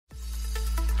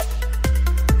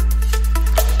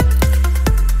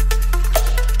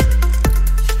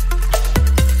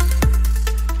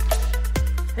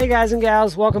guys and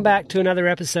gals. Welcome back to another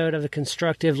episode of the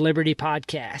Constructive Liberty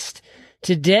podcast.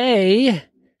 Today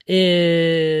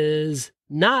is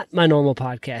not my normal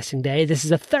podcasting day. This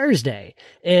is a Thursday,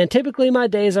 and typically my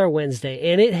days are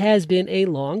Wednesday, and it has been a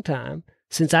long time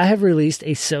since I have released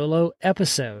a solo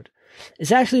episode.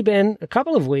 It's actually been a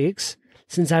couple of weeks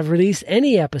since I've released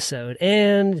any episode,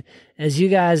 and as you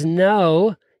guys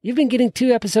know, you've been getting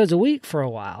 2 episodes a week for a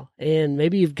while, and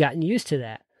maybe you've gotten used to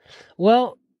that.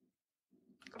 Well,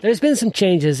 there's been some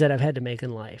changes that I've had to make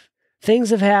in life.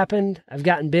 Things have happened, I've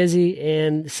gotten busy,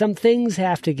 and some things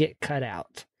have to get cut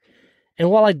out. And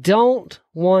while I don't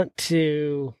want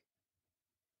to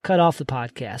cut off the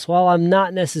podcast, while I'm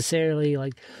not necessarily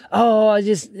like,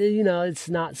 it's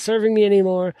not serving me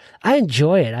anymore, I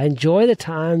enjoy it. I enjoy the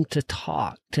time to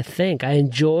talk, to think. I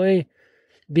enjoy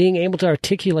being able to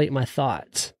articulate my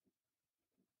thoughts,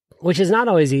 which is not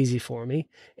always easy for me,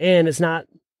 and it's not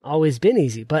always been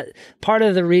easy. But part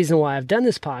of the reason why I've done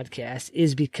this podcast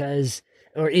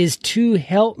is to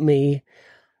help me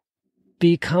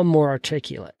become more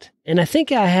articulate. And I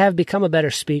think I have become a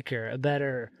better speaker, a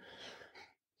better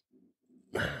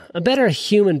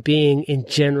human being in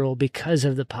general because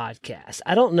of the podcast.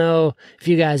 I don't know if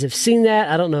you guys have seen that.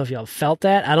 I don't know if y'all felt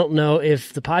that. I don't know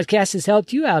if the podcast has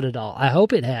helped you out at all. I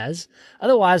hope it has.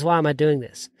 Otherwise, why am I doing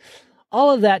this?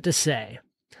 All of that to say,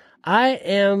 I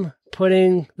am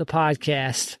putting the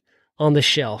podcast on the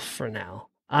shelf for now.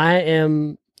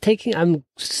 I'm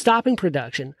stopping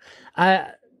production.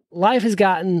 Life has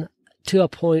gotten to a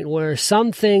point where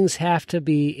some things have to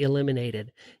be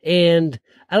eliminated. And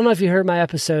I don't know if you heard my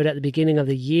episode at the beginning of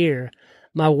the year.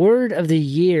 My word of the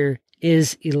year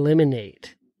is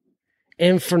eliminate.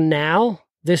 And for now,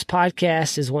 this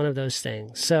podcast is one of those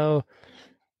things. So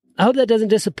I hope that doesn't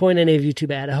disappoint any of you too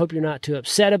bad. I hope you're not too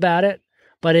upset about it,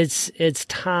 but it's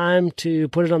time to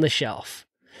put it on the shelf.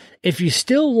 If you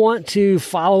still want to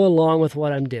follow along with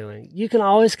what I'm doing, you can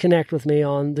always connect with me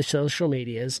on the social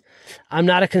medias. I'm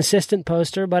not a consistent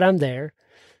poster, but I'm there.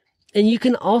 And you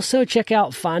can also check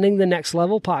out Finding the Next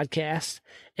Level podcast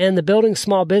and the Building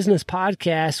Small Business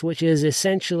podcast, which is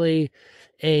essentially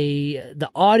the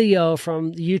audio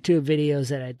from YouTube videos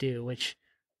that I do, which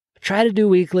I try to do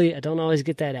weekly. I don't always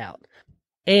get that out.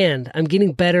 And I'm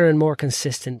getting better and more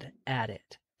consistent at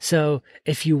it. So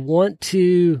if you want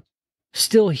to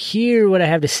still hear what I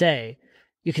have to say,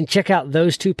 you can check out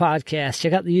those 2 podcasts,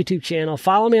 check out the YouTube channel,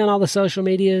 follow me on all the social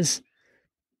medias,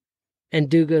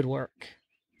 and do good work.